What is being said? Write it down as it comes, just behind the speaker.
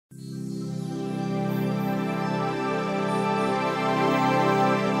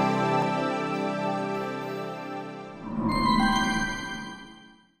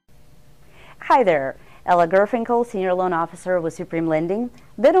Hi there, Ella Gerfinkel, Senior Loan Officer with Supreme Lending.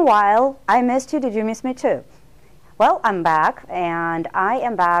 Been a while. I missed you. Did you miss me too? Well, I'm back, and I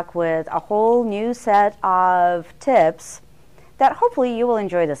am back with a whole new set of tips that hopefully you will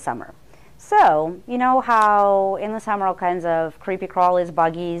enjoy this summer. So, you know how in the summer all kinds of creepy crawlies,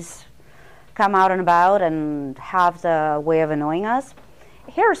 buggies come out and about and have the way of annoying us?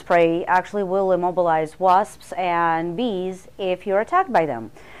 Hairspray actually will immobilize wasps and bees if you're attacked by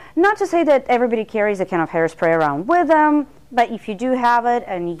them. Not to say that everybody carries a can of hairspray around with them, but if you do have it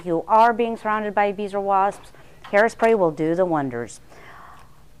and you are being surrounded by bees or wasps, hairspray will do the wonders.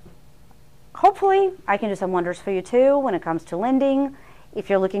 Hopefully, I can do some wonders for you too when it comes to lending. If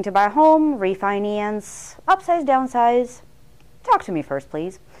you're looking to buy a home, refinance, upsize, downsize, talk to me first,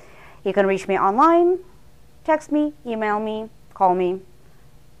 please. You can reach me online, text me, email me, call me.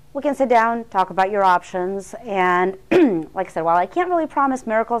 We can sit down, talk about your options, and like I said, while I can't really promise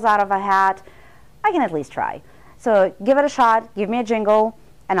miracles out of a hat, I can at least try. So give it a shot, give me a jingle,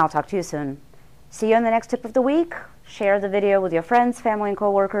 and I'll talk to you soon. See you in the next tip of the week. Share the video with your friends, family, and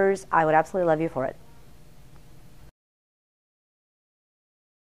coworkers. I would absolutely love you for it.